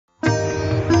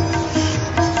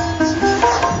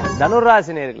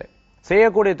தனுராசி நேயர்களே,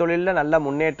 செய்யக்கூடிய தொழில நல்ல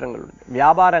முன்னேற்றங்கள் உண்டு.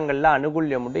 வியாபாரங்கள்ல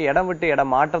அனுகூல்யம் உண்டு. இடம் விட்டு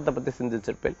இடம் மாற்றத்தை பத்தி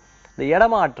சிந்திச்சிருப்பேன். இந்த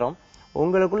இடமாற்றம்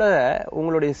உங்களுக்குள்ள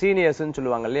உங்களுடைய சீனியர்ஸ்ன்னு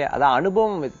சொல்லுவாங்க இல்லையா, அதான்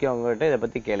அனுபவம் வைக்கவங்ககிட்ட இதை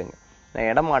பத்தி கேளுங்க. நான்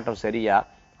இடமாற்றம் சரியா,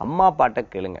 அம்மா அப்பாட்ட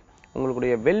கேளுங்க.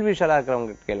 உங்களுடைய வெல்விஷரா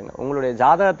இருக்கிறவங்க கேளுங்க. உங்களுடைய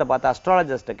ஜாதகத்தை பார்த்து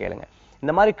அஸ்ட்ராலஜர்ஸ்ட கேளுங்க.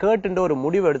 இந்த மாதிரி கேட்டுட்டு ஒரு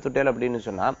முடிவு எடுத்துட்டேன் அப்படின்னு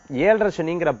சொன்னா 7.5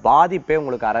 சனிங்கிற பாதிப்பே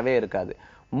உங்களுக்கு அறவே இருக்காது.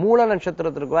 மூல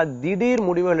நட்சத்திரத்திற்கு திடீர்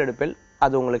முடிவுகள் எடுப்பில்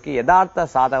அது உங்களுக்கு யதார்த்த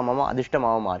சாதகமாவும்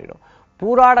அதிர்ஷ்டமாகவும் மாறிடும்.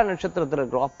 பூராட நட்சத்திரத்தில்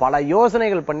இருக்கிறவா பல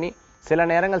யோசனைகள் பண்ணி சில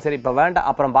நேரங்கள் சரி இப்ப வேண்டாம்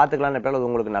அப்புறம் பார்த்துக்கலாம்னு அது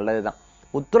உங்களுக்கு நல்லதுதான்.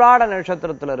 உத்திராட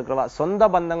நட்சத்திரத்துல இருக்கிறவா சொந்த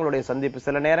பந்தங்களுடைய சந்திப்பு,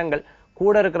 சில நேரங்கள்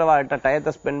கூட இருக்கிறவா கிட்ட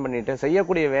டயத்தை ஸ்பெண்ட் பண்ணிட்டு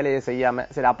செய்யக்கூடிய வேலையை செய்யாம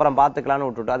சரி அப்புறம் பார்த்துக்கலாம்னு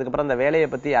விட்டுட்டு அதுக்கப்புறம் அந்த வேலையை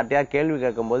பத்தி யார்ட்டையா கேள்வி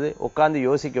கேட்கும் போது உட்கார்ந்து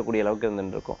யோசிக்கக்கூடிய அளவுக்கு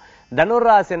இருந்துட்டு இருக்கும்.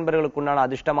 தனுராசி என்பவர்களுக்குண்டான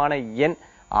அதிர்ஷ்டமான எண்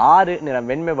 6, நிறம்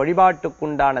வெண்மை.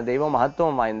 வழிபாட்டுக்குண்டான தெய்வம்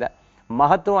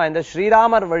மகத்துவம் வாய்ந்த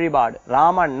ஸ்ரீராமர் வழிபாடு,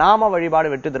 ராம நாம வழிபாடு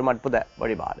வெற்றி தரும் அற்புத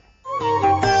வழிபாடு.